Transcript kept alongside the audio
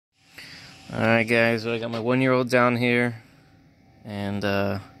Alright guys, so I got my 1-year-old down here, and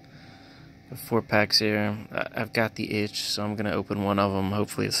the 4 packs here. I've got the itch, so I'm gonna open one of them.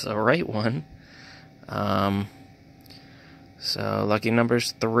 Hopefully it's the right one. So lucky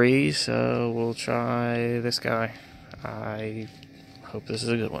number's 3, so we'll try this guy. I hope this is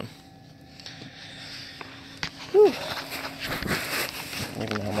a good one. Whew. I don't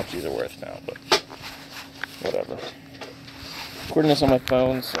even know how much these are worth now, but whatever. Recording this on my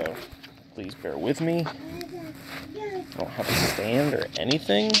phone, so please bear with me. I don't have a stand or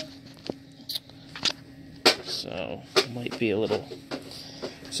anything, so it might be a little...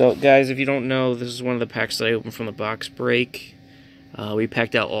 So guys, if you don't know, this is one of the packs that I opened from the box break. We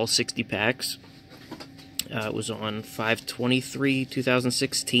packed out all 60 packs. It was on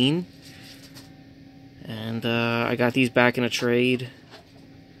 5/23/2016. And I got these back in a trade.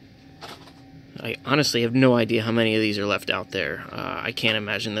 I honestly have no idea how many of these are left out there. I can't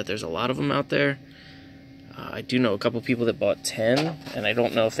imagine that there's a lot of them out there. I do know a couple people that bought 10, and I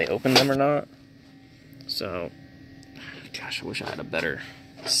don't know if they opened them or not. So, gosh, I wish I had a better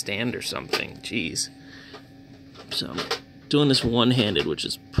stand or something. Jeez. So, I'm doing this one-handed, which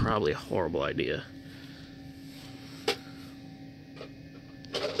is probably a horrible idea.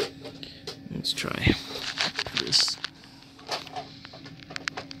 Let's try this.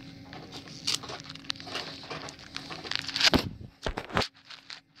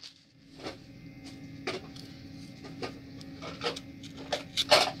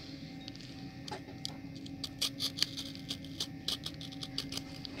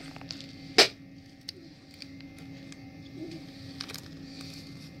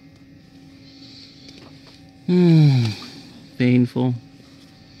 Painful.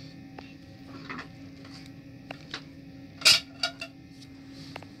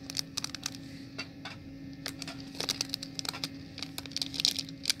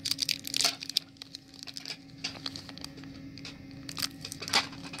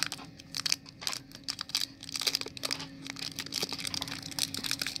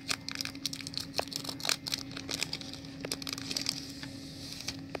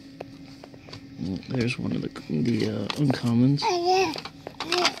 There's one of the uncommons.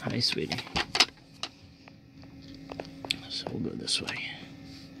 Hi, sweetie. So we'll go this way.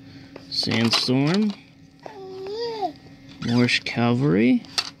 Sandstorm. Morse Cavalry.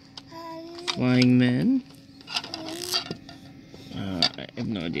 Flying Men. I have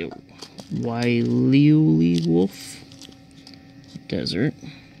no idea. Wily Wolf. Desert.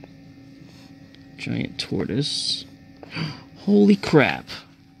 Giant Tortoise. Holy crap.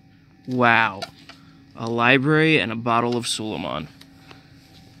 Wow. A library and a bottle of Suleiman.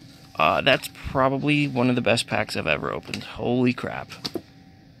 That's probably one of the best packs I've ever opened. Holy crap.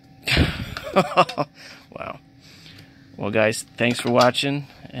 Wow. Well, guys, thanks for watching,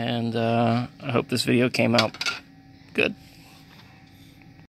 and I hope this video came out good.